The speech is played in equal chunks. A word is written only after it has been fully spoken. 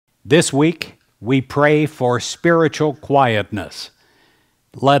This week, we pray for spiritual quietness.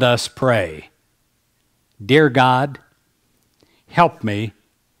 Let us pray. Dear God, help me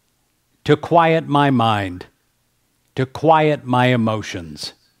to quiet my mind, to quiet my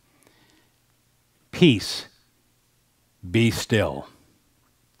emotions. Peace, be still.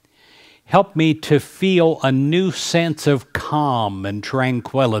 Help me to feel a new sense of calm and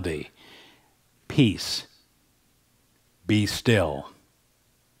tranquility. Peace, be still.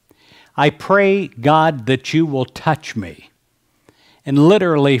 I pray, God, that you will touch me. And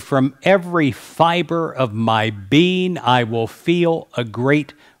literally from every fiber of my being, I will feel a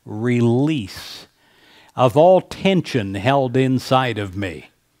great release of all tension held inside of me.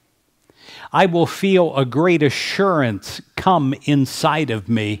 I will feel a great assurance come inside of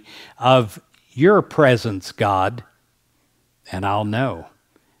me of your presence, God. And I'll know,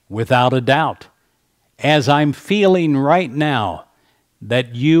 without a doubt, as I'm feeling right now,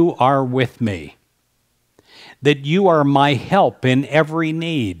 that you are with me, that you are my help in every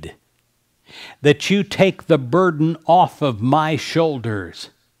need, that you take the burden off of my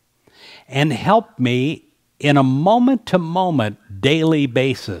shoulders and help me in a moment-to-moment daily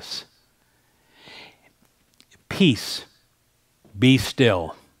basis. Peace, be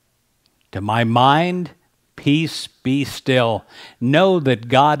still. To my mind, peace, be still. Know that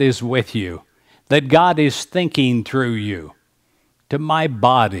God is with you, that God is thinking through you. To my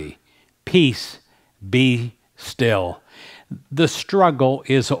body, peace, be still. The struggle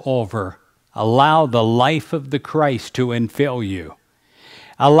is over. Allow the life of the Christ to infill you.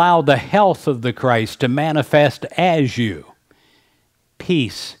 Allow the health of the Christ to manifest as you.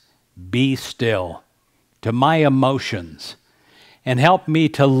 Peace, be still. To my emotions, and help me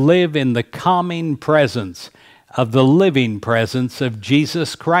to live in the calming presence of the living presence of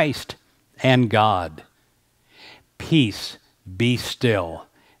Jesus Christ and God. Peace, be still.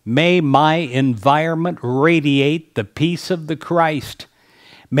 May my environment radiate the peace of the Christ.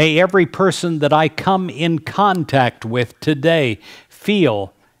 May every person that I come in contact with today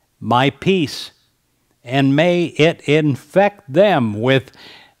feel my peace, and may it infect them with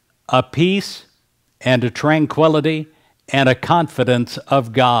a peace and a tranquility and a confidence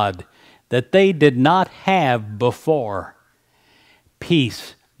of God that they did not have before.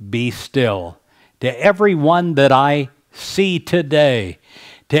 Peace, be still. To everyone that I see today,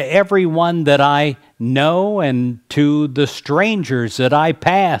 to everyone that I know, and to the strangers that I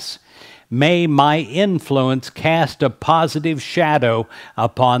pass, may my influence cast a positive shadow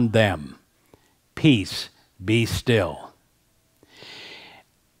upon them. Peace, be still.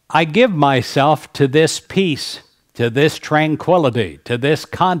 I give myself to this peace, to this tranquility, to this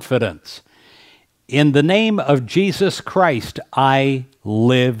confidence. In the name of Jesus Christ, I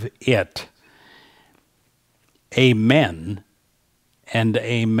live it. Amen and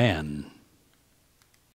amen.